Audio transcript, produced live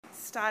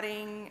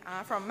starting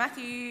from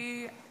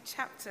Matthew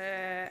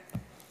chapter...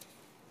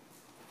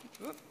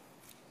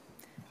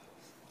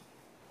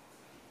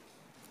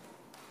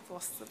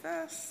 Lost the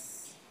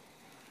verse.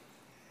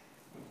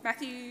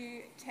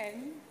 Matthew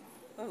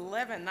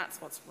 10:11,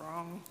 that's what's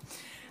wrong.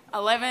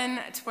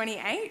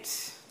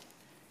 11:28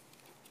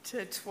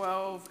 to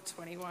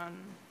 12:21.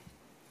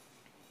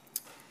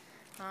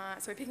 So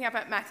we're picking up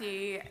at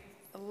Matthew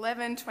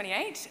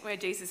 11:28, where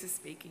Jesus is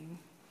speaking.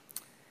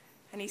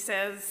 And he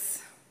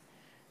says,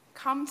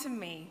 "Come to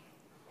me,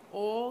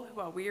 all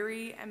who are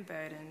weary and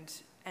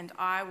burdened, and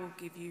I will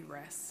give you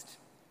rest.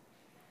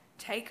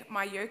 Take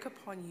my yoke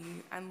upon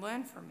you and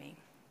learn from me,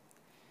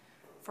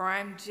 for I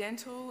am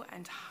gentle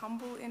and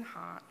humble in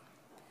heart,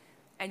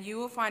 and you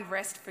will find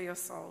rest for your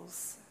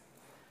souls.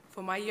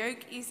 For my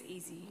yoke is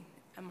easy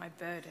and my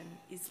burden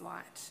is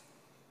light."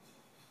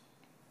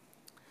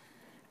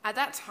 At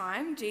that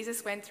time,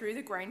 Jesus went through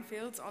the grain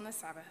fields on the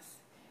Sabbath.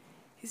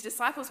 His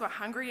disciples were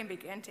hungry and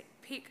began to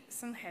pick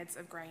some heads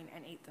of grain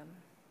and eat them.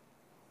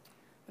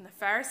 When the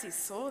Pharisees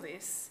saw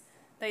this,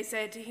 they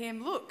said to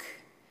him, "Look,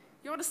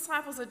 your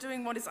disciples are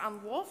doing what is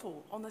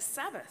unlawful on the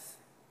Sabbath."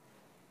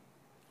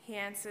 He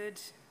answered,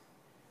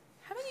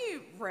 "Haven't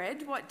you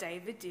read what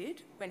David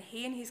did when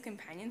he and his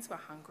companions were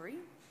hungry?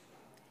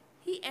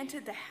 He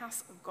entered the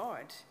house of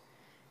God,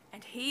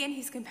 and he and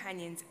his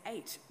companions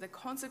ate the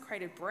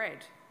consecrated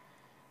bread,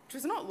 which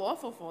was not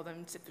lawful for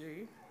them to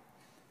do,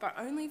 but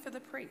only for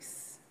the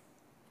priests.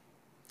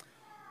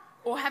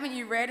 Or haven't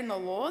you read in the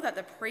law that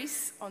the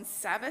priests on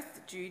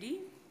Sabbath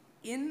duty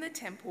in the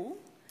temple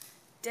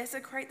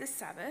desecrate the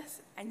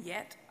Sabbath and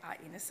yet are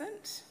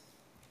innocent?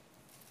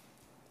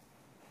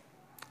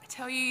 I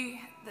tell you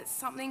that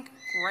something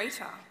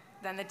greater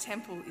than the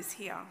temple is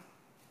here.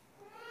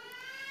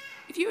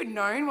 If you had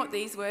known what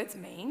these words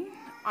mean,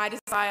 'I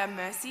desire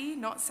mercy,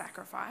 not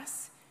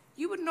sacrifice,'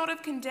 you would not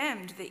have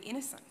condemned the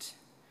innocent.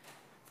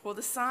 For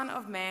the Son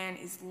of Man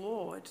is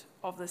Lord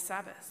of the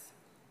Sabbath."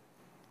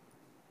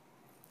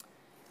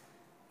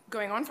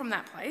 Going on from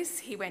that place,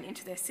 he went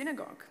into their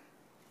synagogue,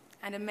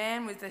 and a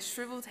man with a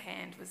shriveled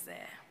hand was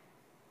there.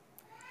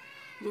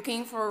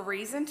 Looking for a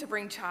reason to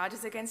bring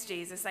charges against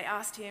Jesus, they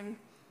asked him,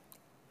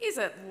 "Is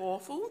it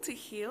lawful to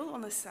heal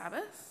on the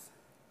Sabbath?"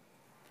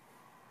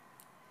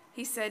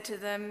 He said to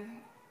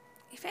them,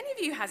 "If any of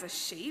you has a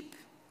sheep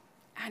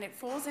and it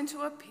falls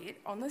into a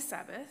pit on the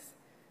Sabbath,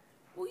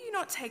 will you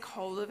not take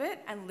hold of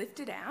it and lift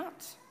it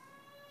out?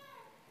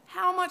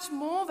 How much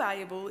more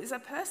valuable is a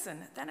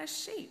person than a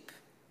sheep?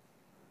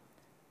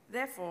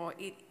 Therefore,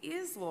 it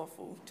is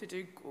lawful to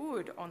do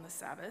good on the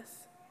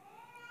Sabbath."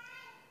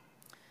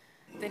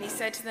 Then he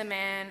said to the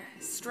man,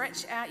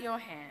 "Stretch out your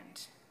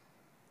hand."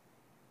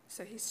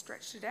 So he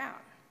stretched it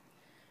out,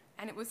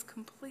 and it was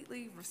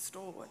completely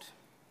restored,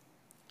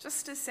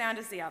 just as sound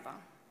as the other.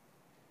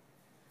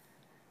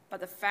 But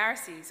the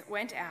Pharisees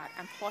went out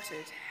and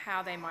plotted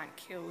how they might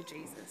kill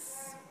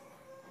Jesus.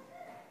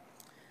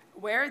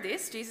 Aware of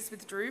this, Jesus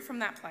withdrew from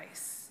that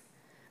place.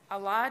 A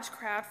large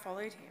crowd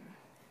followed him,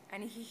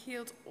 and he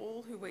healed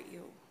all who were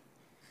ill.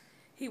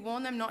 He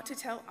warned them not to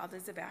tell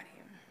others about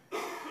him.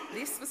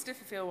 This was to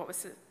fulfill what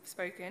was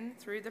spoken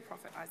through the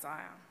prophet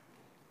Isaiah.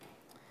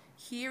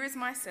 "Here is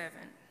my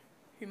servant,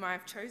 whom I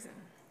have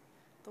chosen,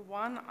 the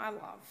one I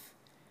love,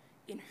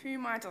 in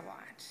whom I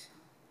delight.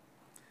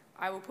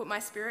 I will put my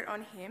spirit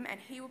on him,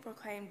 and he will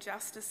proclaim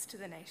justice to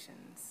the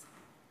nations.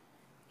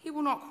 He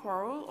will not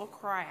quarrel or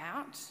cry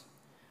out.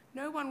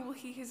 No one will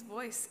hear his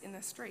voice in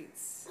the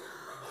streets.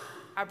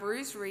 A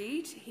bruised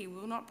reed he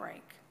will not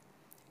break,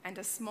 and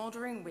a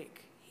smouldering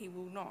wick he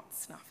will not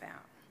snuff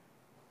out,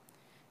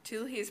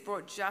 till he has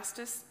brought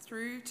justice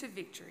through to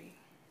victory.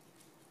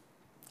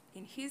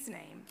 In his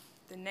name,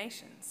 the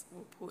nations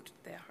will put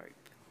their hope."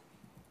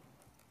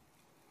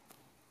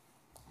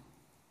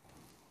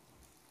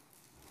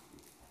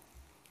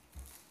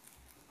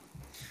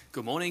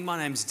 Good morning, my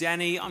name's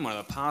Danny. I'm one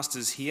of the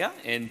pastors here,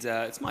 and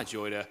it's my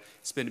joy to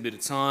spend a bit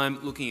of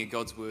time looking at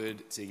God's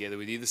Word together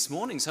with you this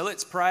morning. So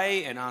let's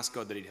pray and ask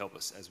God that He'd help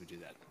us as we do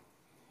that.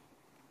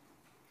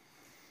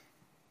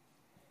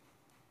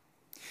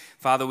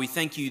 Father, we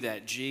thank you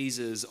that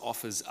Jesus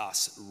offers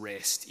us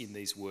rest in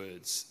these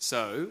words.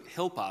 So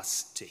help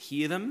us to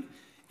hear them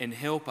and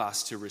help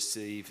us to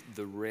receive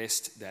the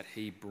rest that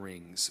He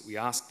brings. We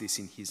ask this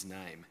in His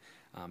name.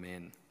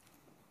 Amen.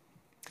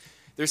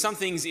 There are some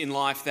things in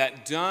life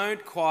that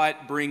don't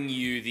quite bring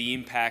you the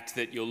impact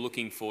that you're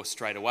looking for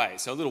straight away.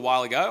 So a little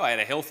while ago, I had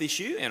a health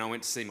issue and I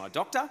went to see my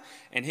doctor,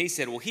 and he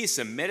said, "Well, here's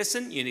some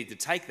medicine, you need to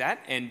take that.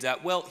 And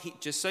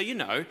just so you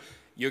know,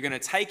 you're going to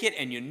take it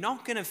and you're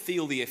not going to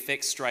feel the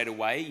effects straight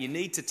away. You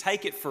need to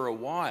take it for a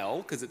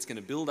while because it's going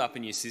to build up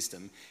in your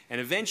system,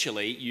 and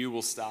eventually you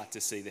will start to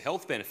see the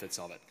health benefits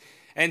of it."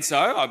 And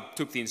so I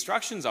took the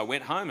instructions, I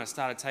went home, I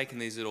started taking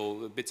these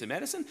little bits of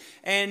medicine,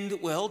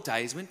 and well,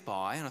 days went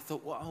by and I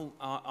thought, well,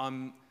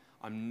 I'm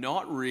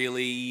not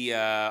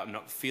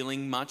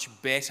feeling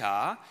much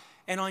better.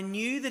 And I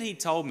knew that he'd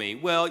told me,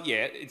 well,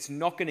 yeah, it's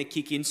not going to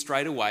kick in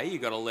straight away,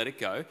 you've got to let it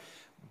go.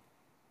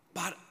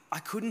 But I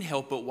couldn't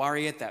help but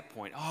worry at that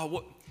point.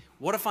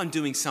 What if I'm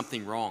doing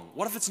something wrong?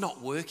 What if it's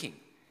not working?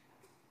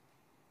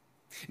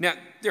 Now,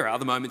 there are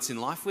other moments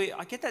in life where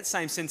I get that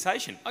same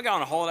sensation. I go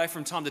on a holiday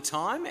from time to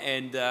time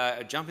and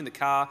I jump in the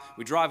car,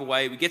 we drive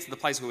away, we get to the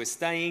place where we're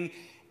staying,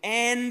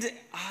 and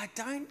I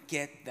don't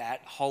get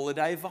that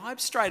holiday vibe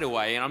straight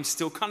away. And I'm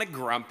still kind of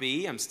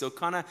grumpy, I'm still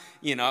kind of,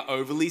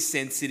 overly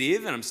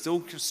sensitive, and I'm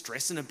still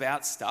stressing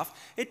about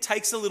stuff. It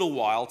takes a little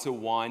while to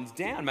wind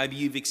down. Maybe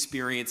you've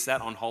experienced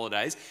that on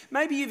holidays.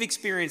 Maybe you've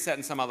experienced that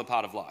in some other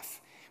part of life,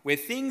 where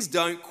things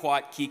don't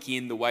quite kick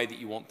in the way that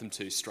you want them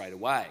to straight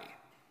away.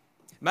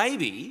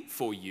 Maybe,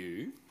 for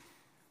you,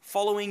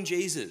 following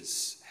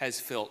Jesus has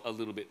felt a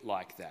little bit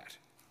like that.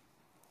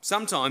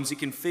 Sometimes it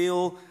can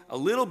feel a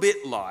little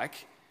bit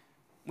like,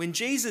 when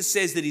Jesus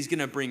says that he's going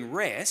to bring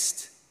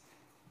rest,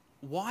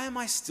 why am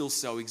I still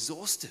so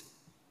exhausted?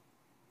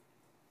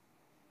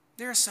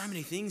 There are so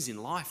many things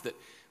in life that,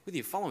 whether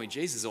you're following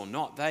Jesus or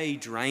not, they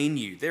drain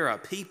you. There are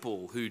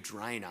people who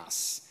drain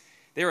us.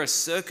 There are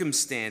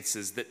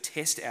circumstances that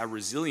test our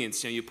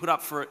resilience. You put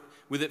up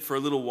with it for a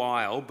little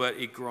while, but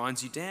it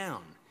grinds you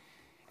down.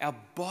 Our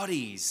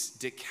bodies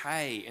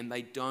decay and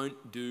they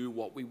don't do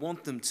what we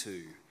want them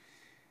to.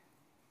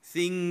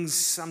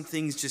 Some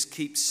things just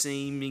keep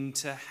seeming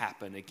to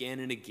happen again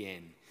and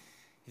again.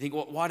 You think,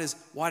 why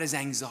does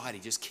anxiety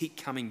just keep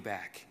coming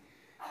back?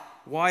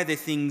 Why are there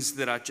things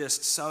that are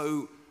just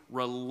so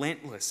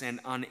relentless and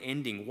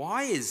unending?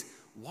 Why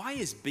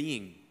is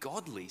being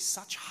godly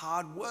such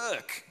hard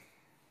work?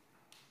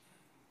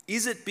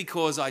 Is it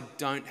because I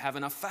don't have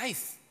enough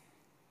faith?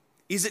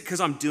 Is it because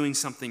I'm doing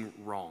something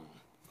wrong?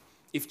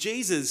 If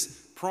Jesus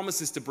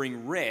promises to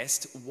bring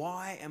rest,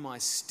 why am I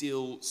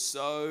still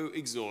so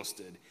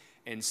exhausted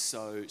and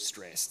so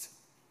stressed?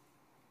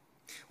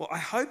 Well, I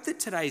hope that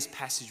today's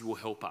passage will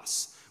help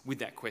us with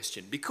that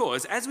question,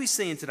 because as we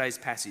see in today's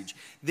passage,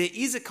 there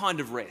is a kind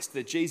of rest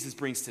that Jesus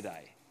brings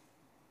today.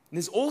 And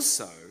there's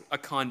also a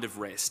kind of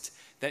rest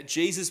that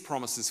Jesus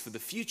promises for the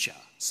future.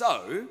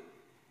 So,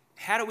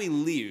 how do we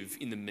live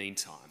in the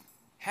meantime?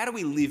 How do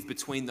we live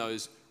between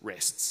those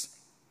rests?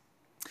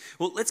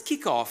 Well, let's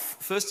kick off,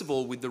 first of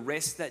all, with the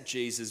rest that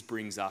Jesus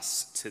brings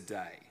us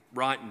today,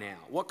 right now.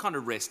 What kind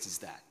of rest is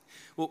that?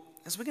 Well,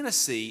 as we're going to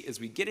see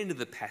as we get into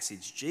the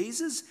passage,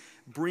 Jesus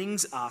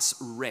brings us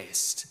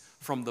rest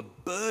from the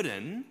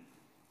burden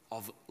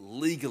of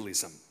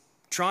legalism,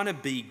 trying to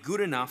be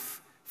good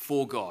enough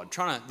for God,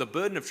 the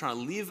burden of trying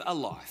to live a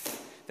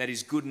life that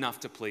is good enough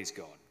to please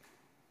God.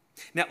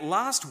 Now,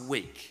 last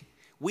week,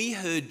 we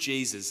heard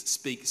Jesus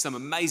speak some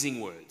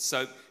amazing words.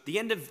 So, the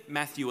end of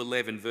Matthew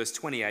 11, verse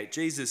 28,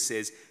 Jesus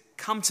says,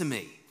 "Come to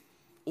me,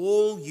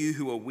 all you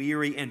who are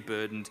weary and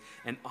burdened,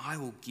 and I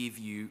will give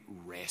you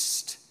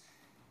rest."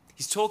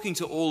 He's talking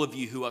to all of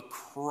you who are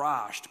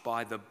crushed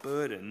by the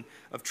burden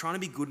of trying to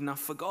be good enough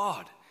for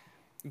God,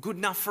 good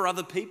enough for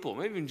other people,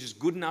 maybe even just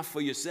good enough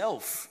for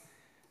yourself.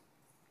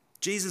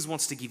 Jesus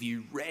wants to give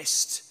you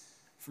rest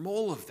from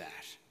all of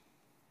that.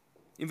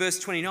 In verse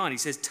 29, he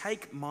says,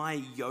 "Take my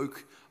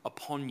yoke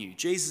upon you."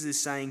 Jesus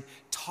is saying,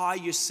 tie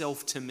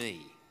yourself to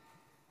me,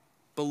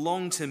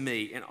 belong to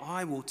me, and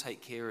I will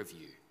take care of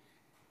you.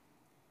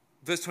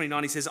 Verse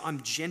 29, he says,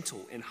 "I'm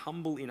gentle and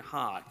humble in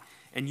heart,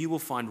 and you will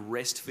find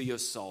rest for your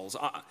souls."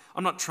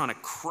 I'm not trying to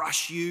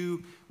crush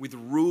you with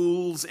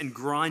rules and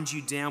grind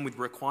you down with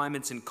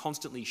requirements and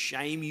constantly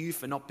shame you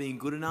for not being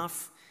good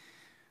enough.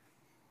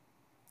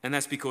 And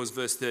that's because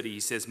verse 30, he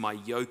says, "My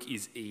yoke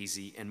is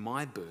easy and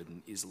my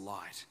burden is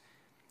light."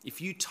 If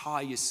you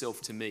tie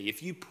yourself to me,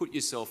 if you put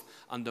yourself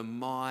under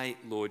my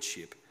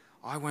lordship,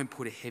 I won't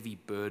put a heavy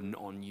burden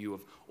on you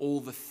of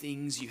all the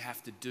things you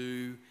have to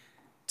do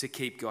to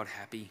keep God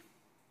happy.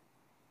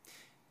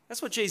 That's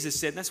what Jesus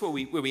said. That's where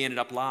we ended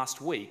up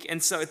last week.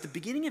 And so at the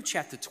beginning of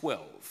chapter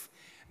 12,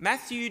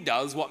 Matthew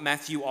does what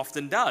Matthew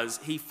often does.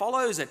 He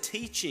follows a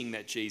teaching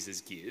that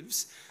Jesus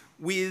gives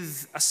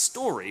with a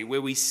story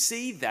where we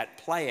see that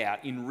play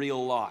out in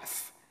real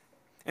life.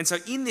 And so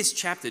in this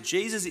chapter,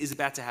 Jesus is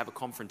about to have a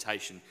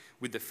confrontation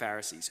with the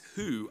Pharisees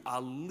who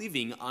are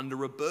living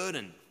under a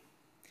burden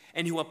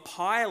and who are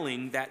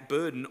piling that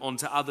burden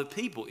onto other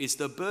people. It's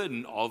the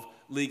burden of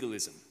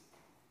legalism.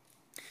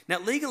 Now,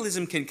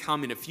 legalism can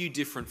come in a few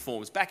different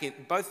forms,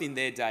 both in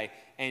their day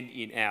and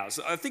in ours.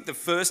 I think the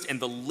first and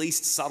the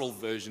least subtle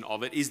version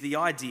of it is the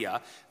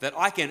idea that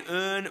I can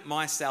earn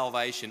my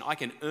salvation, I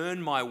can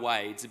earn my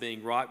way to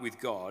being right with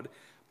God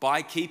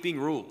by keeping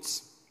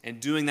rules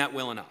and doing that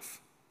well enough.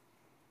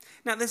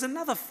 Now, there's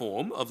another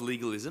form of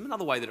legalism,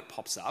 another way that it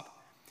pops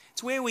up.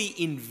 It's where we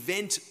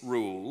invent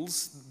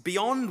rules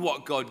beyond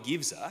what God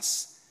gives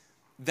us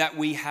that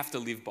we have to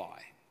live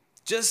by,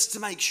 just to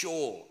make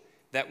sure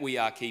that we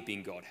are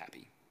keeping God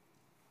happy.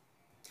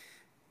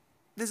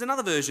 There's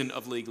another version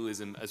of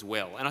legalism as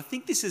well, and I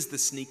think this is the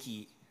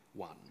sneaky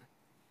one.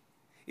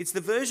 It's the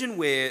version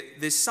where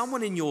there's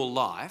someone in your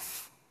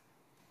life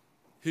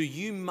who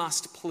you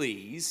must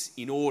please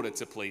in order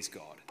to please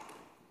God.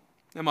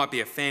 There might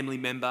be a family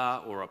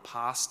member or a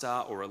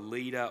pastor or a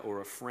leader or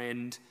a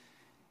friend.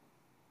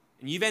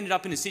 And you've ended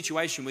up in a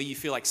situation where you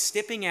feel like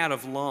stepping out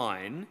of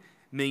line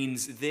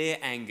means their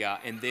anger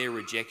and their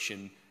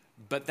rejection,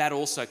 but that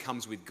also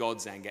comes with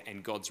God's anger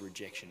and God's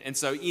rejection. And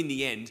so in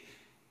the end,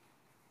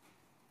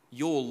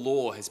 your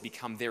law has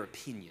become their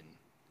opinion.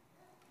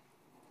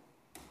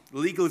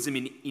 Legalism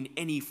in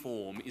any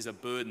form is a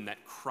burden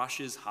that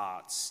crushes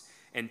hearts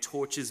and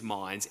tortures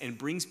minds and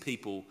brings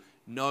people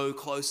no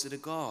closer to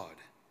God.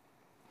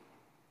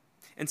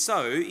 And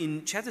so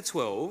in chapter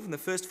 12, in the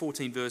first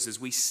 14 verses,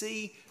 we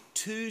see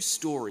two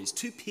stories,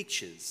 two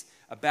pictures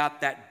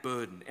about that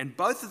burden. And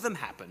both of them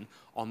happen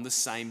on the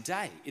same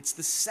day. It's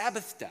the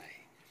Sabbath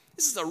day.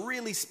 This is a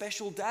really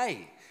special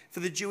day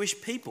for the Jewish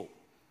people.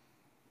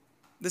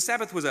 The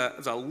Sabbath was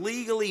a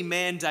legally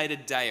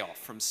mandated day off.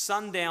 From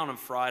sundown on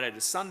Friday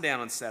to sundown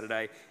on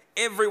Saturday,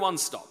 everyone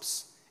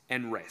stops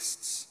and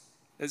rests.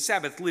 The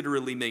Sabbath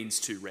literally means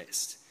to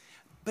rest.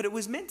 But it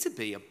was meant to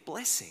be a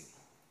blessing,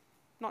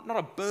 not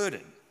a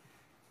burden.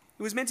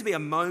 It was meant to be a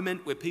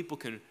moment where people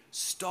can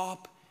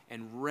stop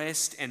and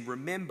rest and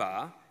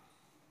remember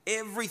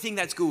everything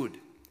that's good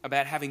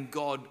about having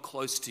God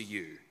close to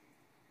you.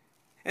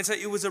 And so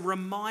it was a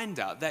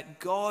reminder that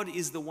God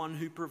is the one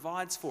who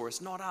provides for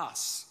us, not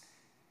us.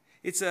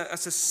 It's a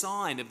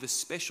sign of the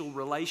special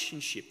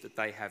relationship that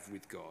they have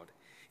with God.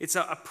 It's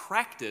a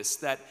practice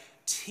that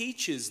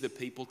teaches the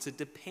people to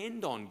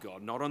depend on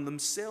God, not on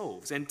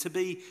themselves, and to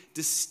be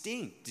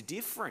distinct,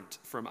 different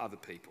from other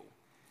people.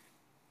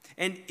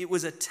 And it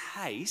was a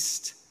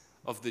taste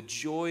of the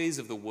joys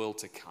of the world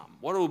to come,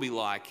 what it will be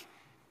like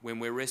when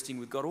we're resting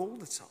with God all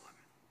the time.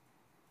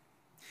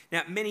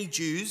 Now, many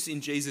Jews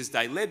in Jesus'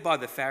 day, led by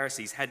the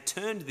Pharisees, had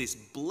turned this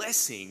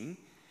blessing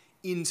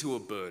into a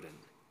burden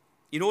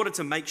in order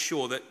to make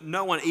sure that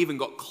no one even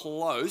got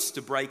close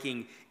to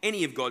breaking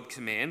any of God's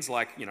commands,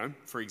 like,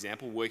 for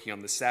example, working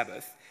on the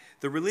Sabbath.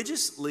 The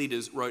religious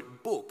leaders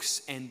wrote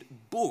books and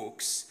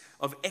books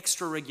of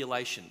extra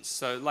regulations.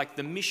 So like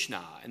the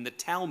Mishnah and the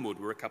Talmud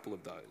were a couple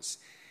of those.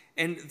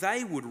 And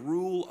they would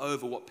rule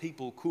over what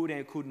people could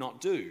and could not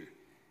do.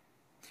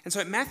 And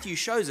so Matthew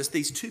shows us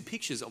these two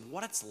pictures of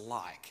what it's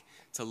like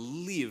to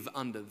live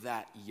under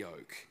that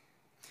yoke.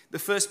 The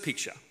first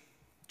picture,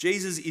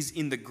 Jesus is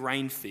in the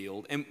grain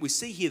field, and we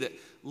see here that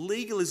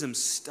legalism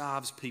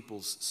starves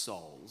people's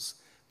souls,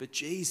 but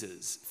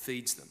Jesus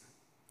feeds them.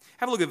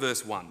 Have a look at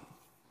verse 1.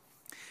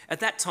 At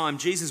that time,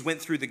 Jesus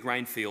went through the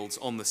grain fields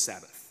on the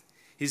Sabbath.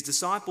 His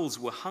disciples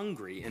were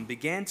hungry and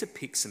began to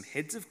pick some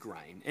heads of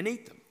grain and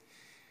eat them.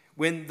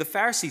 When the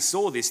Pharisees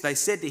saw this, they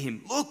said to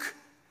him, "Look,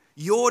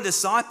 your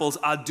disciples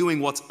are doing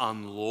what's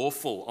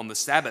unlawful on the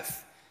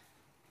Sabbath."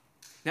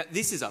 Now,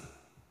 this is a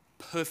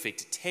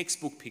perfect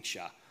textbook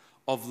picture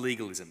of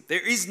legalism.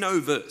 There is no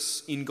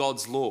verse in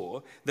God's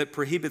law that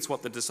prohibits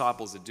what the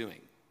disciples are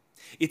doing.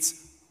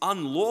 It's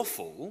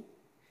unlawful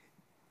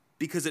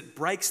because it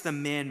breaks the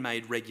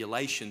man-made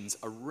regulations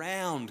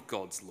around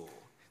God's law.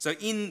 So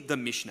in the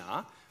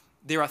Mishnah,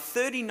 there are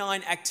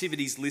 39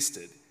 activities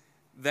listed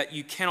that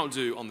you cannot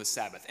do on the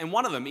Sabbath, and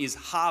one of them is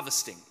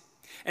harvesting.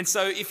 And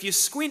so if you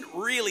squint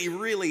really,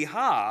 really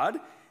hard,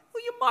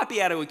 well, you might be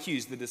able to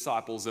accuse the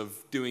disciples of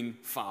doing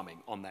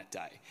farming on that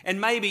day. And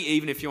maybe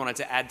even if you wanted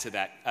to add to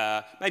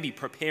that, maybe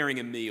preparing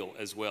a meal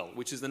as well,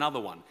 which is another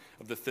one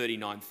of the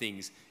 39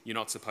 things you're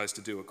not supposed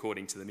to do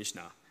according to the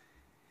Mishnah.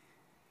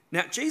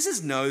 Now,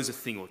 Jesus knows a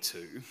thing or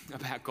two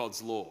about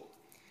God's law,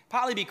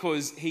 partly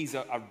because he's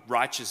a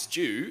righteous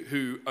Jew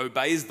who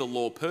obeys the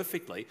law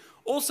perfectly,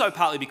 also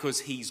partly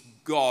because he's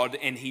God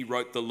and he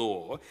wrote the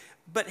law,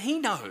 but he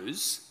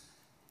knows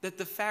that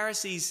the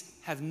Pharisees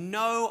have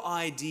no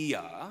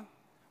idea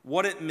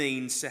what it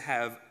means to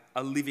have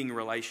a living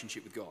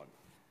relationship with God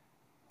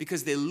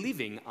because they're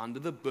living under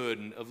the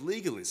burden of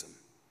legalism.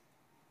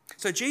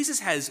 So Jesus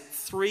has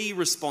three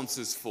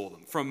responses for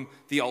them from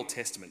the Old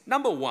Testament.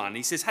 Number one,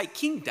 he says, hey,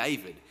 King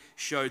David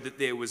showed that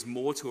there was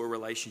more to a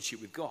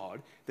relationship with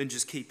God than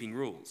just keeping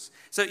rules.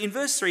 So in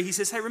verse 3, he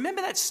says, hey,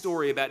 remember that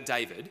story about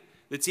David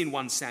that's in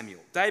 1 Samuel?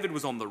 David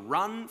was on the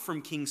run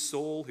from King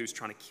Saul, who was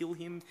trying to kill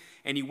him,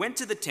 and he went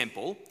to the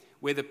temple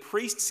where the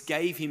priests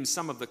gave him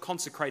some of the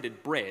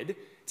consecrated bread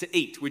to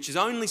eat, which is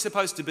only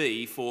supposed to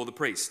be for the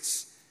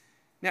priests.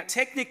 Now,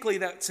 technically,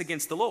 that's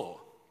against the law.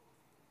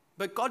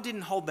 But God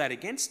didn't hold that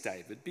against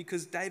David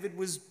because David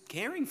was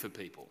caring for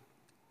people.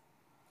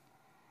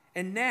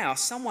 And now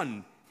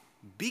someone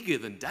bigger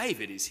than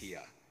David is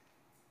here.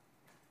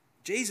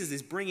 Jesus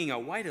is bringing a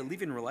way to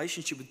live in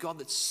relationship with God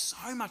that's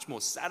so much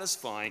more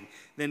satisfying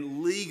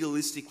than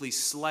legalistically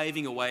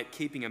slaving away at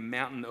keeping a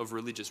mountain of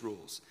religious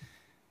rules.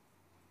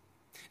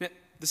 Now,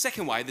 the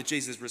second way that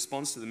Jesus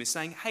responds to them is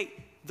saying, hey,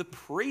 the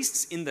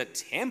priests in the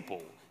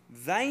temple,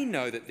 they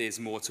know that there's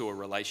more to a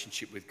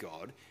relationship with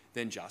God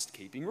than just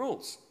keeping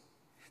rules.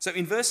 So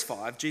in verse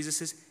 5, Jesus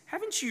says,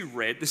 haven't you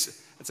read,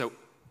 it's a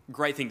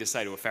great thing to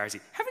say to a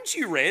Pharisee, haven't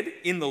you read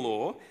in the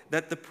law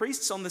that the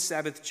priests on the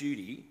Sabbath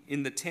duty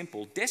in the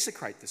temple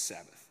desecrate the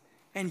Sabbath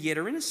and yet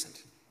are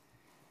innocent?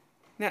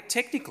 Now,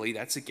 technically,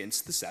 that's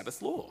against the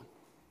Sabbath law.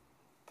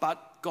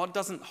 But God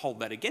doesn't hold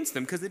that against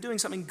them because they're doing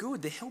something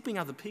good. They're helping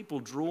other people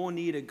draw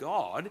near to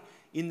God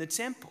in the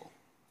temple.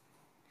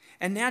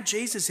 And now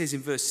Jesus says in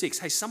verse 6,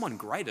 hey, someone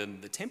greater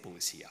than the temple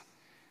is here.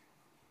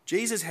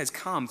 Jesus has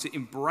come to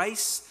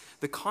embrace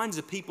the kinds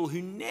of people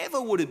who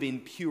never would have been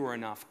pure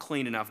enough,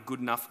 clean enough, good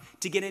enough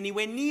to get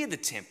anywhere near the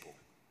temple.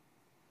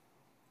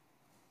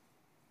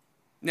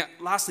 Now,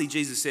 lastly,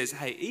 Jesus says,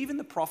 hey, even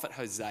the prophet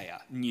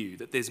Hosea knew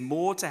that there's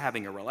more to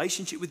having a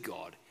relationship with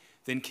God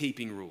than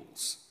keeping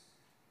rules.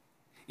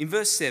 In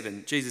verse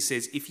 7, Jesus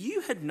says, if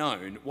you had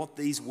known what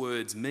these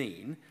words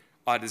mean,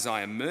 I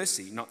desire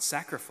mercy, not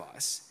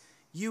sacrifice,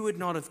 you would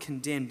not have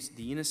condemned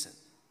the innocent.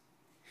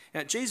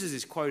 Now, Jesus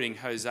is quoting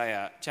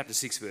Hosea chapter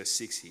 6, verse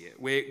 6 here,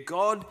 where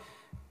God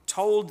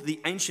told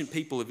the ancient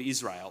people of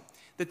Israel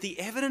that the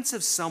evidence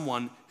of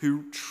someone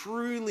who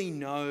truly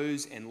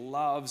knows and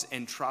loves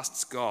and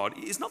trusts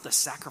God is not the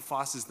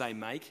sacrifices they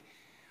make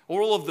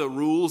or all of the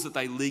rules that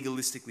they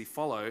legalistically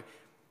follow.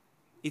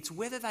 It's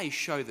whether they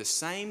show the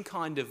same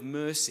kind of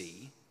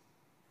mercy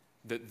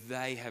that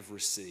they have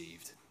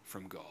received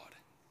from God.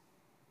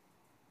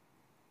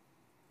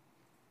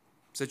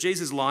 So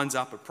Jesus lines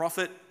up a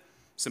prophet,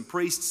 some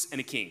priests, and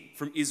a king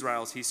from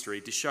Israel's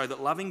history to show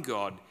that loving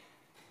God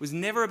was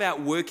never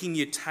about working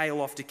your tail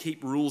off to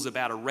keep rules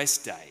about a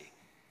rest day.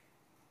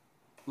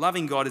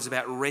 Loving God is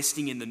about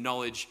resting in the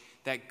knowledge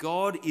that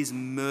God is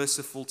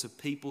merciful to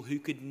people who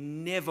could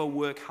never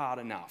work hard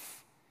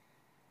enough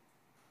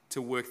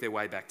to work their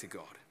way back to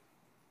God.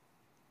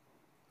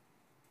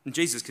 And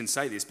Jesus can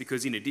say this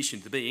because in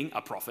addition to being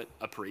a prophet,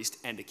 a priest,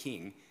 and a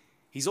king,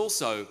 he's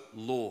also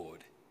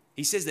Lord.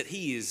 He says that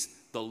he is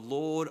the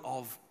Lord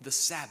of the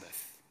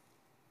Sabbath,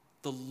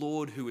 the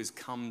Lord who has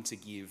come to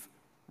give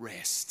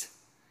rest.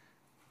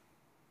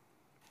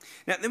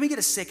 Now, then we get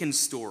a second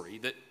story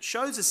that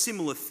shows a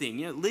similar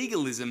thing.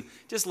 Legalism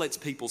just lets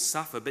people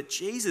suffer, but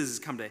Jesus has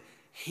come to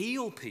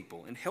heal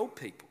people and help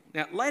people.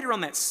 Now, later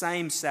on that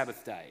same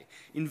Sabbath day,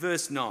 in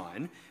verse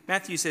 9,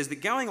 Matthew says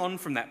that going on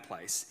from that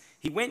place,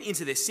 he went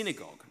into their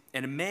synagogue,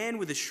 and a man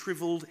with a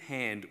shriveled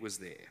hand was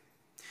there.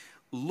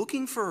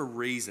 Looking for a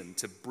reason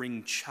to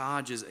bring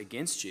charges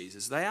against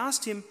Jesus, they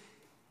asked him,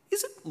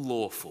 is it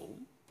lawful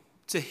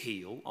to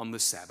heal on the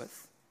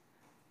Sabbath?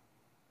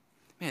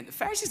 Man, the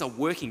Pharisees are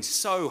working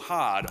so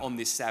hard on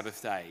this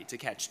Sabbath day to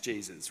catch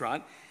Jesus,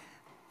 right?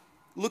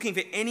 Looking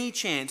for any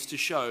chance to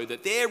show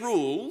that their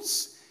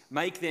rules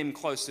make them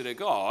closer to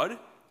God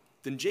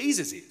than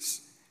Jesus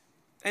is.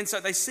 And so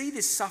they see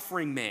this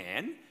suffering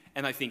man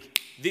and they think,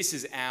 this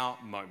is our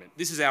moment.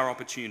 This is our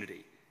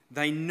opportunity.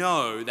 They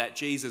know that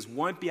Jesus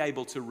won't be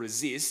able to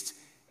resist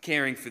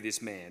caring for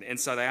this man. And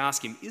so they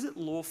ask him, is it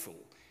lawful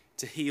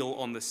to heal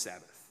on the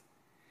Sabbath?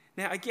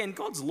 Now, again,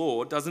 God's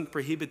law doesn't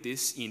prohibit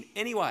this in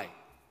any way.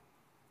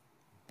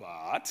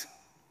 But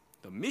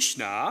the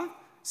Mishnah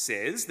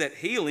says that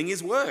healing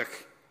is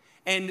work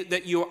and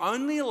that you're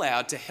only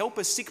allowed to help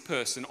a sick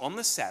person on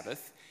the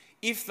Sabbath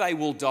if they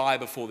will die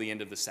before the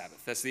end of the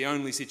Sabbath. That's the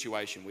only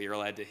situation where you're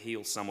allowed to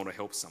heal someone or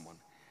help someone.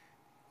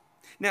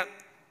 Now,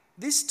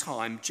 this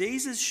time,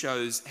 Jesus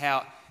shows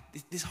how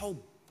this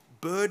whole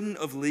burden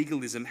of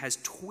legalism has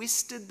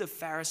twisted the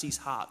Pharisees'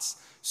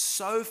 hearts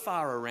so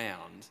far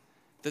around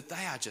that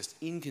they are just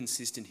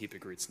inconsistent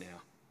hypocrites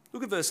now.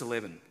 Look at verse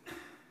 11.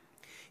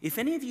 If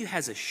any of you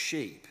has a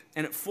sheep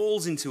and it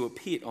falls into a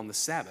pit on the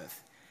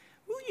Sabbath,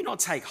 will you not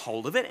take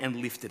hold of it and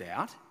lift it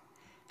out?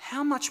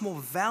 How much more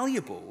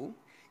valuable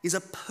is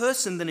a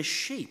person than a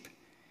sheep?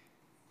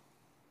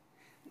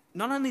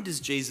 Not only does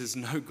Jesus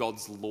know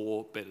God's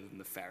law better than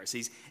the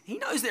Pharisees, he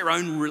knows their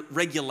own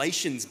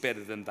regulations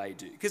better than they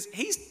do. Because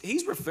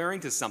he's referring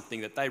to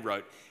something that they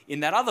wrote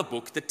in that other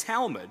book, the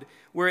Talmud,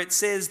 where it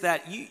says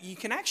that you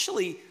can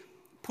actually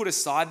put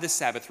aside the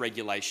Sabbath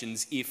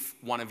regulations if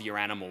one of your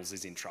animals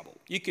is in trouble.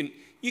 You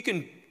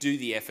can do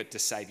the effort to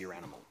save your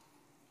animal.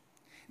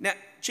 Now,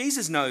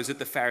 Jesus knows that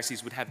the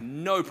Pharisees would have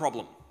no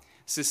problem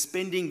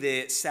suspending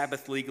their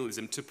Sabbath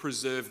legalism to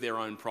preserve their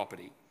own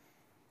property.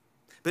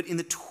 But in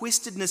the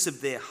twistedness of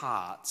their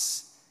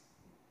hearts,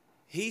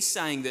 he's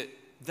saying that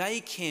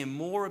they care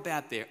more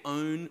about their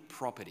own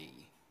property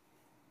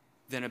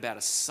than about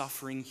a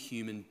suffering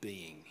human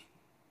being.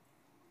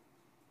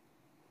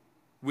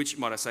 Which,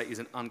 might I say, is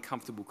an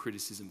uncomfortable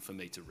criticism for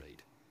me to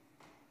read.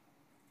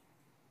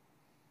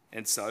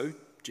 And so,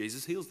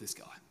 Jesus heals this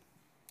guy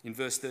in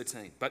verse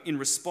 13. But in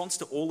response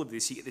to all of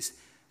this, you get this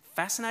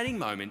fascinating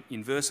moment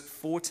in verse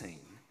 14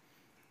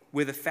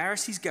 where the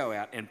Pharisees go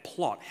out and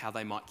plot how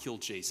they might kill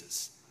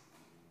Jesus.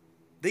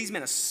 These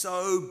men are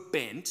so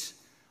bent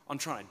on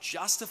trying to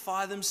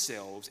justify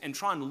themselves and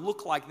trying to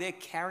look like they're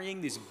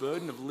carrying this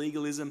burden of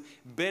legalism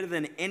better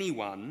than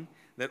anyone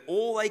that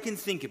all they can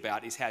think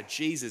about is how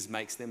Jesus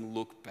makes them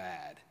look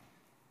bad.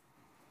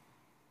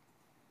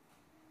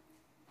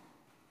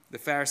 The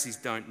Pharisees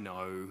don't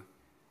know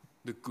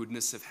the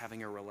goodness of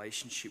having a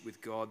relationship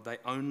with God. They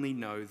only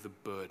know the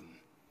burden.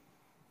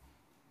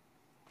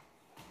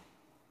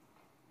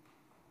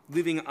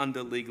 Living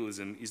under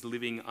legalism is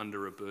living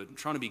under a burden.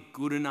 Trying to be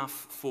good enough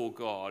for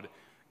God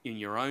in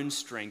your own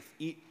strength,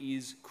 it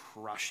is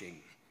crushing.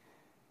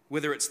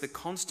 whether it's the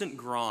constant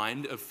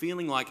grind of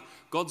feeling like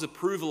God's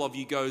approval of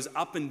you goes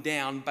up and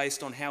down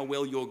based on how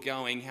well you're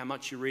going, how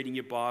much you're reading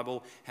your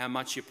Bible, how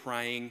much you're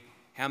praying,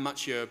 how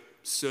much you're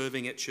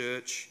serving at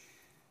church,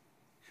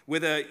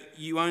 whether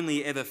you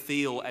only ever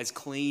feel as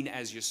clean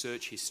as your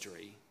search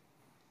history,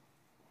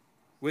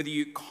 whether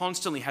you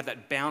constantly have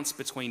that bounce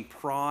between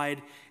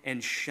pride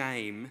and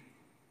shame,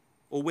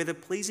 or whether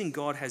pleasing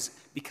God has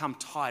become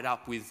tied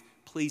up with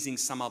pleasing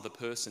some other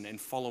person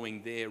and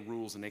following their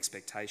rules and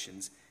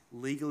expectations,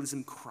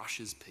 legalism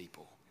crushes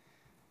people.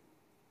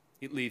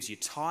 It leaves you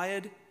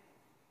tired,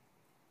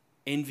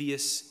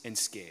 envious, and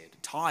scared.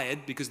 Tired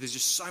because there's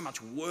just so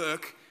much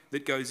work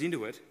that goes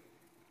into it.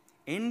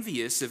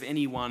 Envious of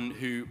anyone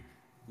who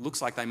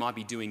looks like they might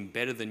be doing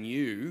better than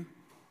you.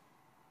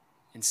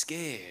 And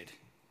scared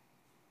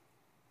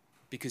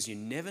because you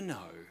never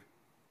know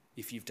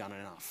if you've done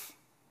enough.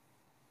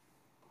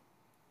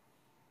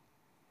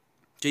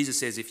 Jesus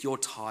says, if you're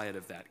tired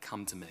of that,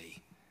 come to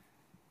me.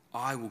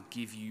 I will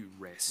give you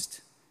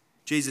rest.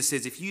 Jesus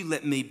says, if you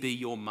let me be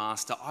your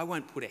master, I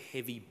won't put a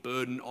heavy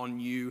burden on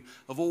you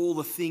of all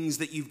the things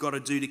that you've got to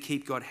do to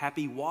keep God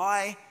happy.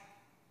 Why?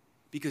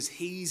 Because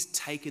he's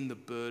taken the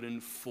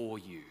burden for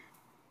you.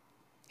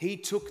 He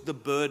took the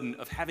burden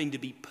of having to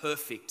be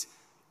perfect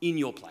in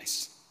your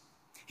place.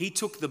 He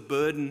took the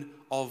burden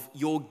of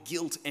your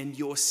guilt and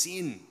your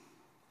sin.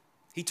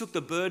 He took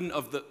the burden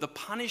of the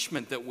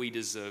punishment that we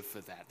deserve for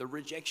that, the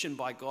rejection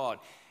by God.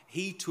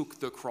 He took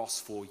the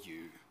cross for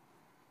you.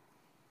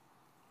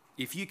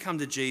 If you come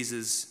to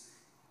Jesus,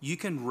 you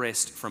can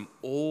rest from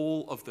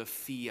all of the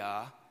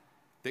fear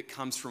that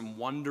comes from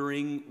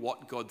wondering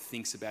what God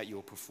thinks about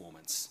your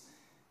performance.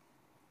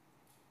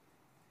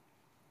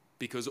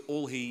 Because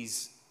all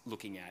he's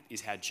looking at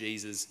is how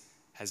Jesus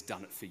has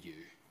done it for you.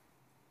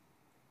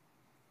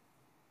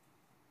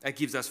 That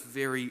gives us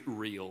very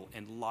real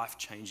and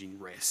life-changing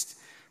rest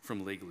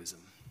from legalism.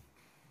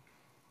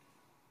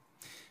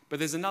 But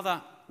there's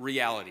another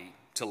reality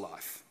to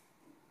life.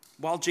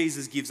 While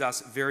Jesus gives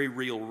us very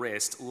real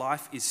rest,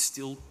 life is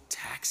still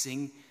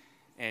taxing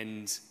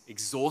and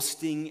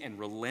exhausting and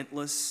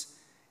relentless.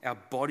 Our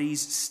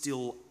bodies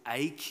still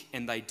ache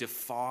and they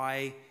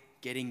defy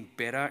getting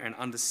better and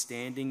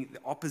understanding. The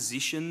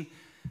opposition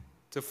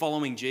to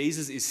following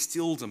Jesus is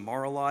still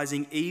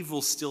demoralizing.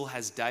 Evil still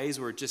has days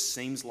where it just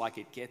seems like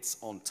it gets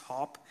on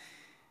top.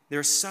 There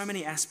are so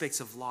many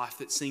aspects of life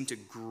that seem to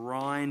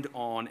grind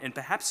on, and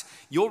perhaps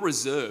your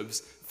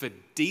reserves for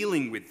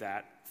dealing with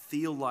that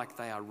feel like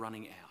they are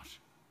running out.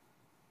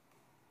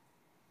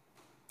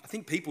 I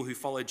think people who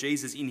followed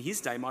Jesus in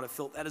his day might have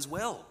felt that as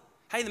well.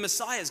 Hey, the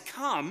Messiah's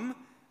come,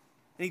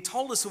 and he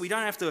told us that we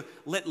don't have to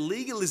let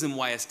legalism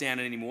weigh us down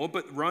anymore,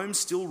 but Rome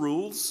still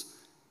rules.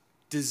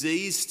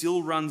 Disease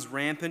still runs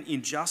rampant.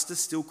 Injustice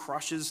still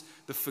crushes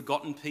the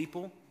forgotten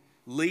people.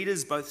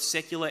 Leaders, both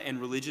secular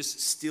and religious,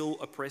 still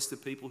oppress the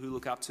people who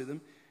look up to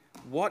them.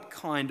 What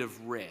kind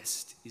of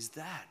rest is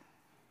that?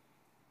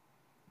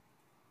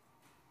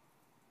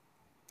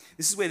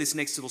 This is where this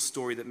next little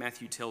story that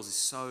Matthew tells is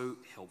so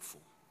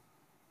helpful.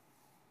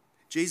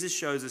 Jesus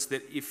shows us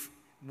that if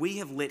we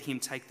have let him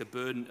take the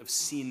burden of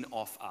sin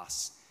off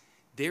us,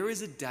 there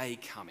is a day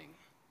coming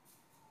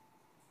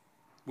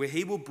where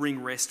he will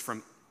bring rest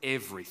from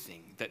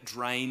everything that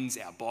drains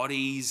our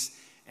bodies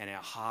and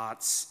our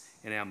hearts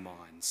and our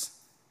minds.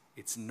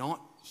 It's not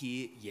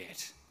here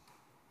yet,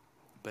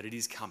 but it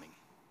is coming.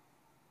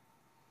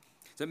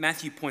 So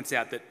Matthew points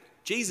out that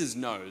Jesus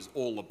knows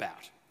all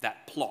about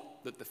that plot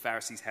that the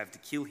Pharisees have to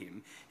kill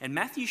him, and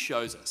Matthew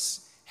shows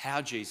us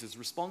how Jesus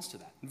responds to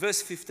that. In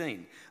verse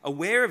 15,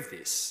 aware of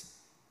this,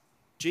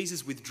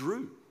 Jesus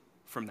withdrew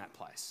from that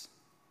place.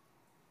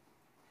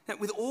 Now,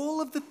 with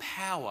all of the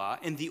power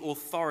and the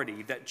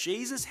authority that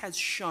Jesus has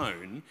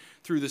shown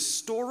through the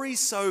story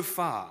so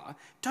far,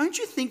 don't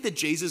you think that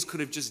Jesus could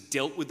have just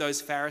dealt with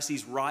those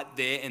Pharisees right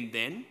there and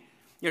then?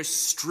 You know,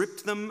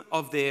 stripped them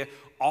of their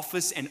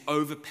office and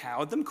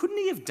overpowered them? Couldn't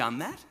he have done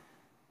that?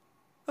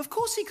 Of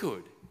course he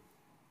could.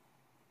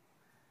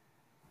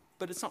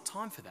 But it's not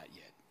time for that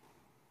yet.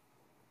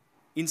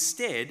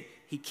 Instead,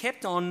 he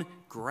kept on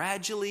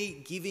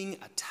gradually giving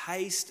a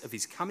taste of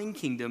his coming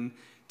kingdom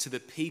to the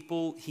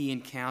people he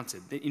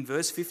encountered. In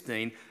verse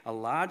 15, a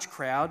large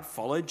crowd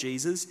followed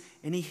Jesus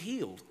and he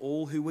healed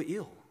all who were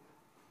ill.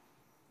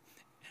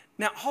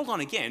 Now, hold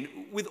on again.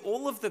 With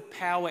all of the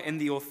power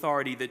and the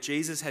authority that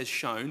Jesus has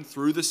shown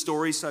through the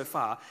story so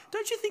far,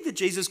 don't you think that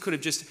Jesus could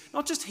have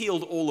not just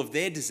healed all of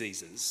their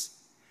diseases?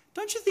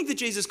 Don't you think that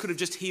Jesus could have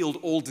just healed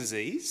all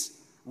disease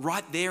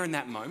right there in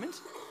that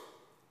moment?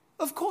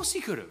 Of course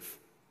he could have.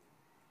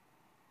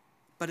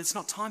 But it's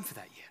not time for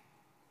that yet.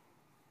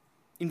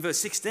 In verse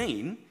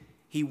 16,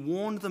 he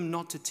warned them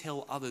not to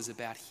tell others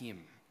about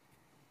him.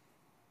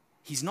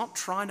 He's not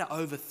trying to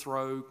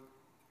overthrow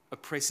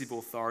oppressive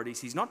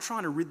authorities. He's not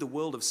trying to rid the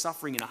world of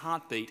suffering in a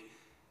heartbeat.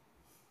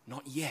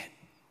 Not yet.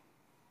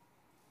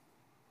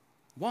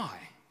 Why?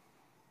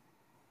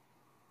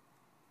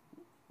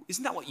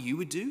 Isn't that what you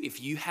would do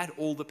if you had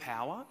all the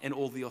power and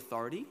all the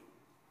authority?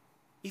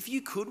 If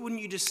you could,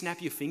 wouldn't you just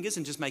snap your fingers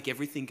and just make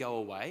everything go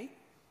away?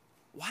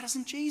 Why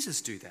doesn't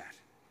Jesus do that?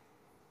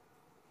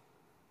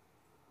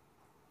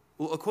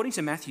 Well, according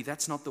to Matthew,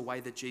 that's not the way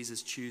that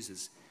Jesus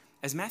chooses.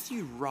 As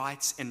Matthew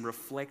writes and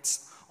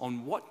reflects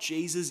on what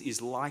Jesus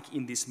is like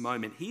in this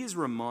moment, he is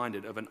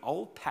reminded of an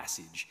old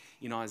passage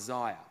in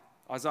Isaiah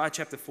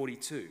chapter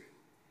 42.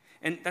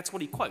 And that's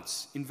what he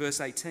quotes in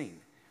verse 18.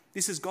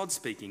 This is God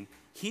speaking.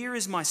 "Here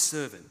is my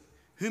servant,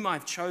 whom I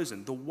have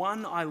chosen, the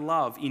one I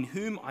love, in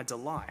whom I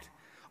delight.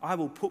 I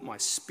will put my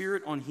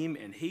spirit on him,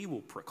 and he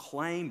will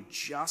proclaim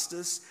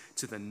justice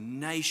to the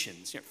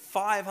nations."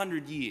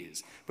 500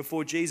 years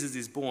before Jesus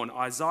is born,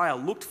 Isaiah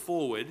looked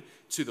forward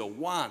to the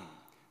one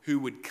who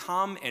would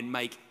come and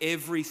make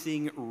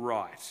everything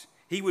right.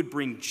 He would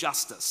bring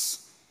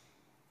justice,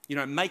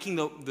 making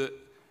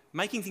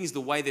things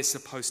the way they're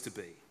supposed to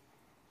be,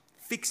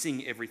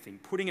 fixing everything,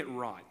 putting it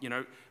right,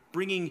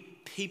 bringing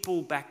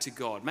people back to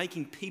God,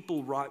 making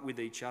people right with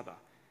each other,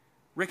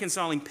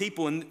 reconciling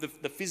people in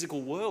the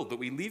physical world that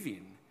we live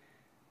in.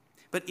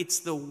 But it's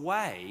the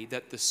way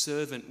that the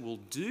servant will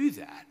do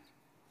that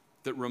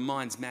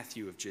reminds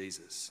Matthew of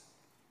Jesus.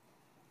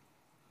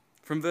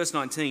 From verse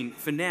 19,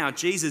 for now,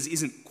 Jesus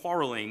isn't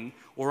quarreling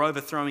or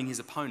overthrowing his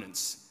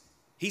opponents.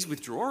 He's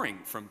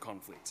withdrawing from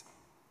conflict.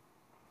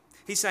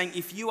 He's saying,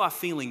 if you are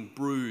feeling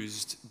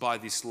bruised by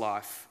this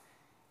life,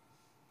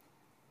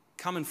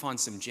 come and find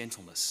some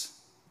gentleness.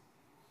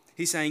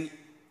 He's saying,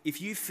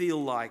 if you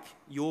feel like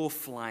your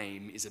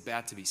flame is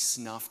about to be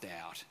snuffed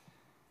out,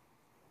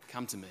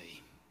 come to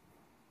me.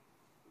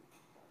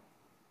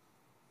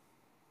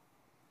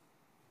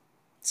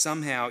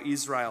 Somehow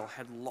Israel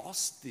had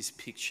lost this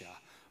picture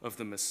of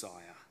the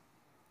Messiah.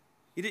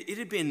 It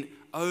had been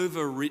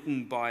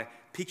overwritten by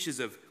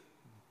pictures of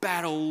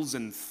battles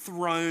and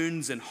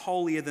thrones and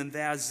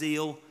holier-than-thou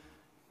zeal.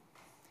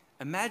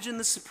 Imagine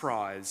the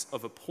surprise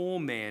of a poor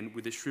man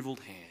with a shriveled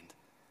hand.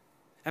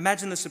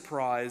 Imagine the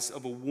surprise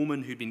of a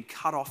woman who'd been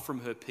cut off from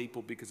her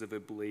people because of her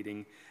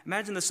bleeding.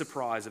 Imagine the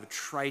surprise of a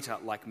traitor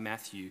like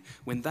Matthew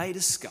when they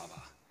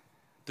discover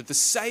that the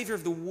Saviour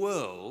of the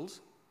world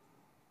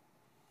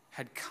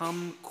had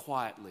come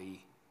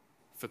quietly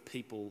for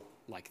people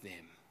like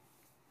them.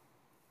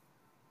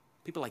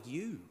 People like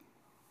you.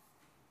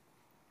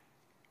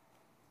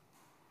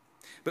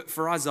 But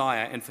for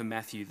Isaiah and for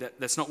Matthew,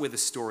 that's not where the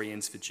story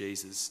ends for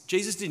Jesus.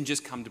 Jesus didn't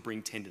just come to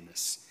bring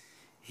tenderness.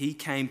 He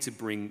came to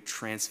bring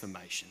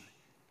transformation.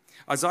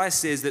 Isaiah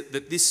says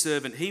that this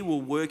servant, he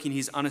will work in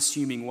his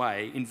unassuming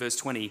way, in verse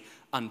 20,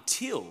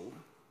 until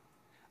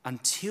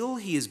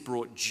he has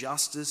brought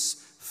justice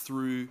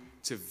through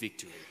to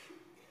victory.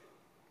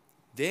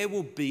 There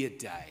will be a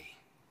day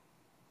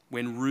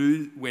when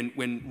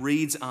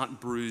reeds aren't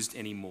bruised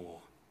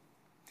anymore.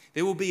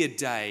 There will be a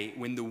day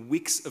when the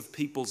wicks of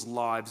people's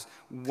lives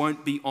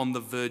won't be on the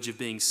verge of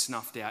being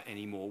snuffed out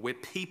anymore, where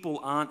people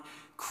aren't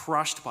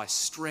crushed by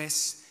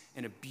stress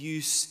and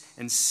abuse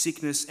and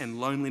sickness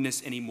and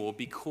loneliness anymore,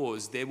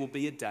 because there will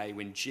be a day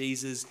when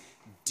Jesus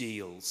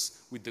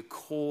deals with the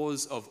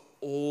cause of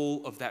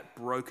all of that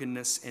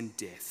brokenness and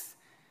death.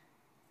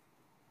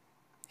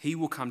 He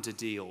will come to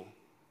deal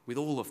with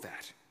all of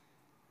that.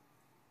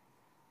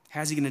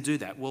 How's he going to do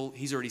that? Well,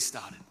 he's already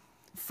started.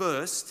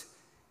 First,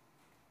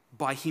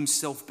 by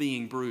himself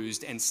being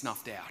bruised and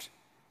snuffed out,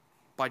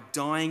 by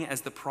dying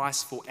as the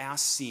price for our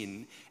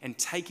sin and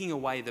taking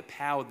away the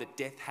power that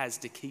death has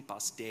to keep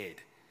us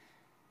dead.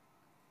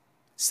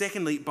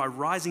 Secondly, by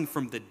rising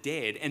from the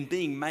dead and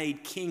being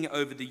made king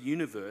over the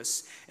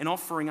universe and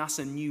offering us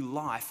a new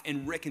life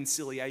and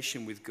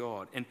reconciliation with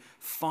God. And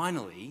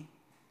finally,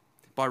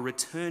 by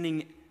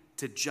returning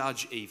to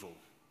judge evil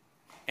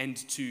and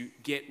to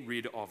get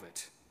rid of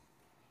it.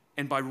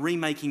 And by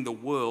remaking the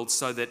world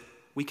so that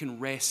we can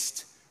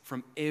rest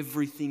from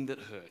everything that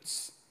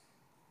hurts.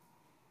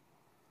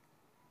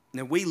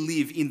 Now, we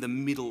live in the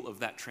middle of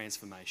that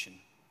transformation.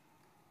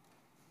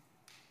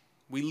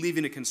 We live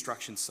in a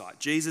construction site.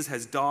 Jesus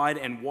has died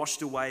and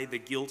washed away the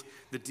guilt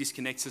that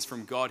disconnects us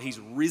from God. He's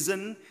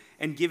risen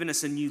and given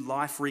us a new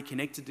life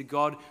reconnected to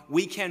God.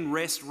 We can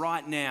rest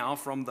right now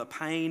from the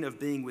pain of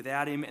being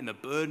without him and the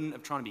burden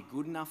of trying to be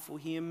good enough for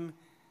him.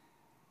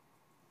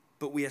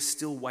 But we are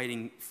still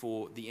waiting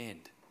for the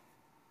end,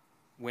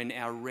 when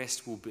our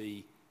rest will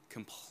be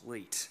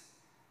complete.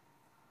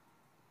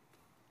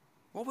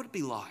 What would it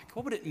be like?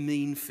 What would it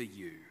mean for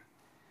you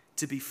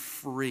to be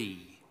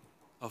free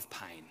of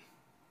pain?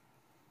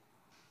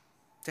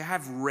 To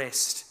have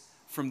rest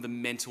from the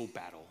mental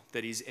battle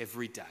that is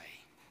every day.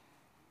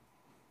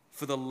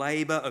 For the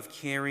labour of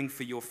caring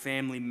for your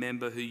family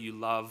member who you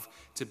love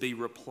to be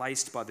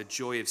replaced by the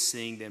joy of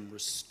seeing them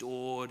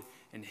restored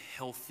and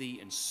healthy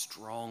and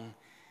strong.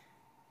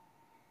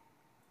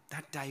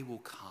 That day will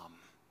come.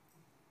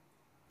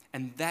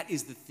 And that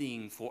is the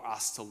thing for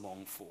us to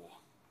long for.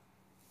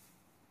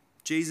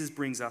 Jesus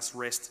brings us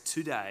rest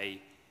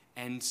today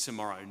and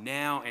tomorrow,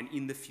 now and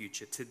in the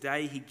future.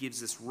 Today he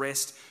gives us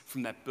rest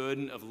from that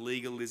burden of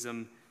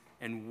legalism,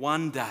 and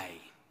one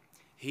day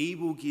he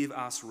will give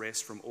us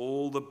rest from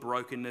all the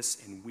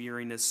brokenness and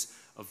weariness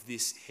of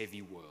this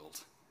heavy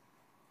world.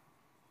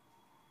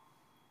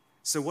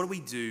 So what do we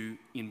do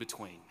in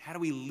between? How do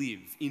we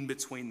live in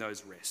between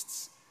those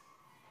rests?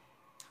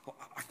 Well,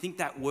 I think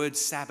that word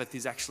Sabbath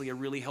is actually a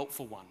really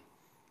helpful one.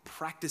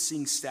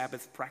 Practicing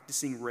Sabbath,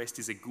 practicing rest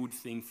is a good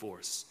thing for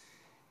us.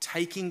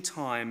 Taking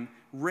time,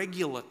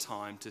 regular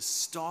time, to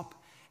stop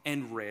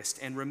and rest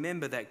and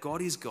remember that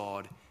God is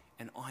God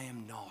and I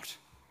am not.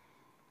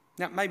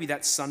 Now, maybe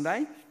that's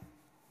Sunday.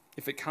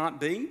 If it can't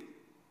be,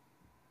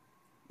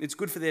 it's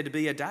good for there to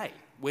be a day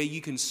where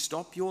you can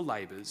stop your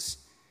labours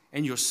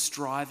and your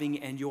striving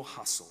and your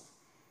hustle.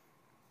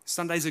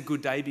 Sunday's a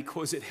good day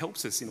because it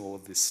helps us in all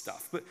of this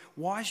stuff. But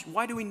why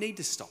do we need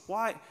to stop?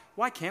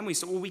 Why can we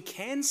stop? Well, we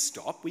can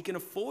stop. We can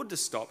afford to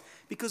stop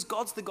because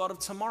God's the God of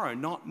tomorrow,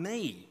 not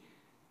me.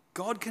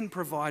 God can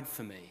provide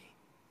for me.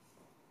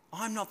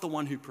 I'm not the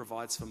one who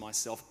provides for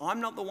myself. I'm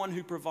not the one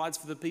who provides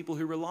for the people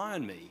who rely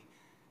on me.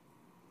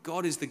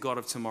 God is the God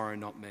of tomorrow,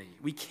 not me.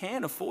 We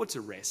can afford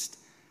to rest,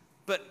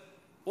 but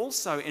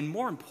also, and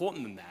more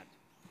important than that,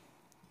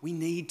 we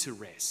need to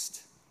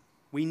rest.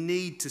 We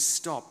need to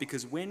stop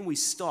because when we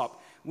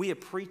stop, we are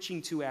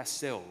preaching to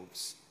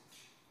ourselves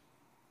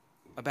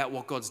about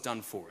what God's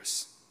done for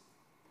us.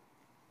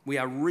 We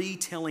are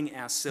retelling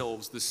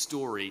ourselves the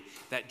story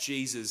that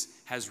Jesus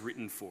has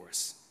written for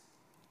us.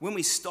 When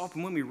we stop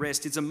and when we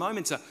rest, it's a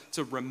moment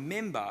to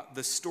remember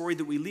the story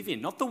that we live in,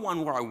 not the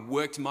one where I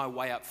worked my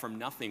way up from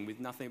nothing with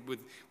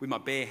my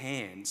bare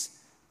hands.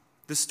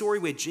 The story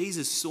where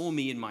Jesus saw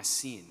me in my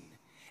sin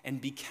and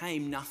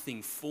became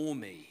nothing for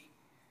me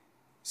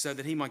so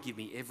that he might give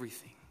me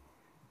everything.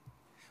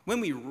 When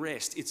we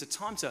rest, it's a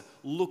time to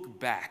look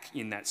back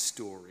in that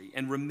story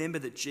and remember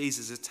that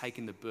Jesus has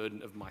taken the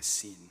burden of my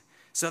sin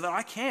so that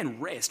I can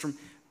rest from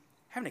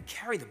having to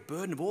carry the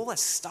burden of all that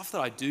stuff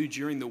that I do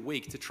during the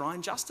week to try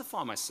and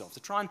justify myself, to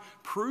try and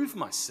prove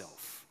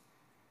myself.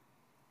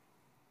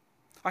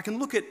 I can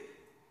look at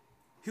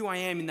who I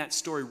am in that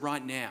story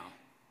right now,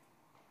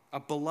 a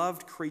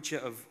beloved creature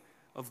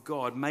of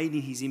God made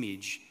in his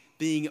image,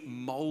 being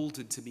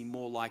molded to be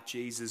more like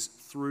Jesus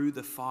through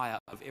the fire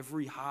of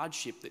every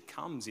hardship that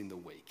comes in the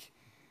week.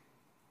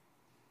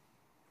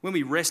 When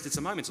we rest, it's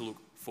a moment to look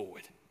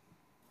forward.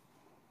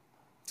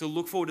 To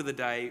look forward to the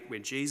day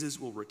when Jesus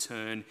will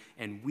return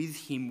and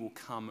with him will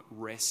come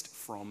rest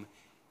from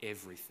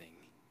everything.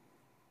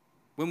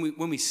 When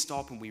we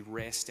stop and we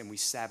rest and we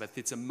Sabbath,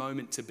 it's a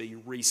moment to be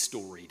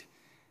restoried,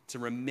 to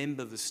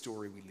remember the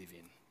story we live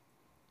in.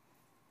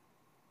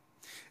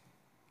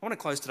 I want to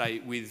close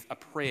today with a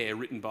prayer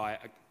written by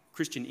a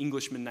Christian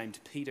Englishman named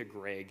Peter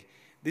Gregg.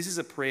 This is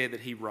a prayer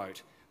that he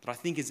wrote that I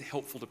think is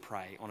helpful to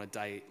pray on a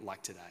day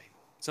like today.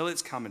 So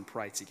let's come and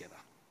pray together.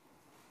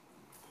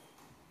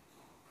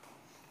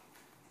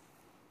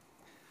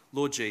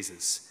 Lord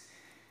Jesus,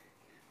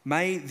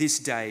 may this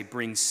day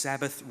bring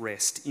Sabbath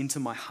rest into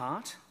my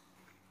heart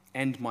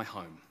and my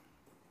home.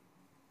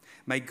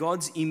 May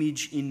God's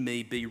image in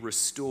me be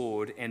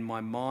restored and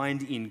my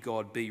mind in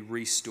God be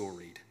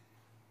restored.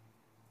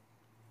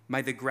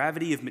 May the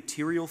gravity of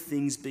material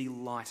things be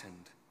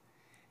lightened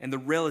and the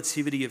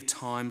relativity of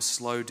time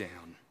slow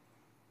down.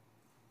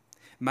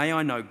 May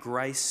I know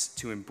grace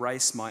to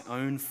embrace my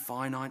own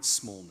finite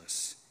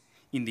smallness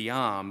in the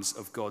arms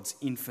of God's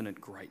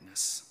infinite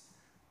greatness.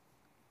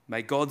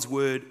 May God's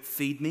word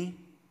feed me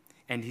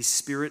and his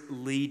Spirit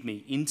lead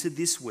me into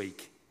this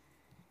week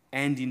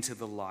and into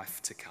the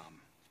life to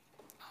come.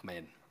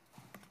 Amen.